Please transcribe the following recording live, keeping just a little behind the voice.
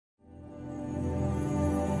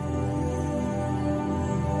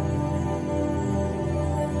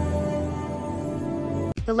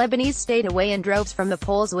The Lebanese stayed away in droves from the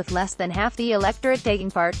polls, with less than half the electorate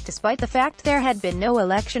taking part, despite the fact there had been no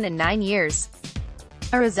election in 9 years.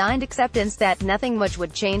 A resigned acceptance that nothing much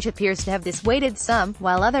would change appears to have dissuaded some,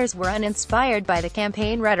 while others were uninspired by the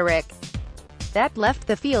campaign rhetoric. That left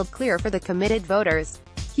the field clear for the committed voters.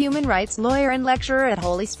 Human rights lawyer and lecturer at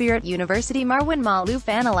Holy Spirit University Marwan Maalouf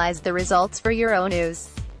analyzed the results for Euronews.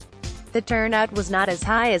 The turnout was not as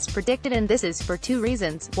high as predicted, and this is for two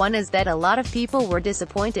reasons. One is that a lot of people were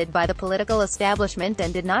disappointed by the political establishment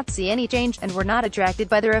and did not see any change, and were not attracted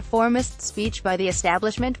by the reformist speech by the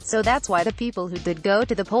establishment, so that's why the people who did go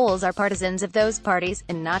to the polls are partisans of those parties,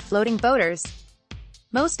 and not floating voters.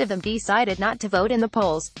 Most of them decided not to vote in the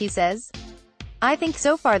polls, he says. I think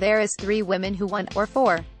so far there is 3 women who won, or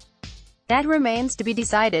 4. That remains to be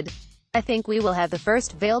decided. I think we will have the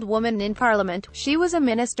first veiled woman in parliament. She was a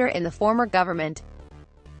minister in the former government.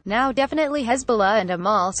 Now definitely Hezbollah and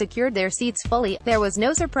Amal secured their seats fully. There was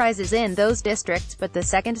no surprises in those districts, but the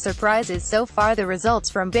second surprise is so far the results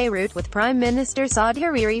from Beirut, with Prime Minister Saad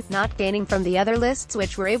Hariri not gaining from the other lists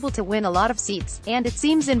which were able to win a lot of seats, and it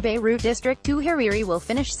seems in Beirut District 2 Hariri will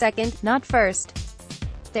finish second, not first.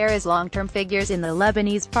 There is long-term figures in the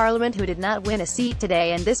Lebanese parliament who did not win a seat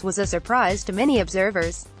today, and this was a surprise to many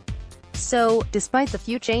observers. So, despite the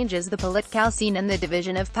few changes, the political scene and the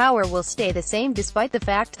division of power will stay the same, despite the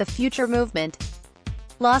fact the future movement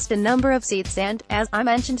lost a number of seats and, as I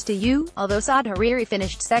mentioned to you, although Saad Hariri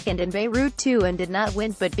finished second in Beirut too and did not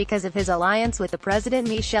win, but because of his alliance with the President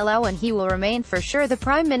Michel Aoun, he will remain for sure the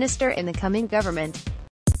Prime Minister in the coming government.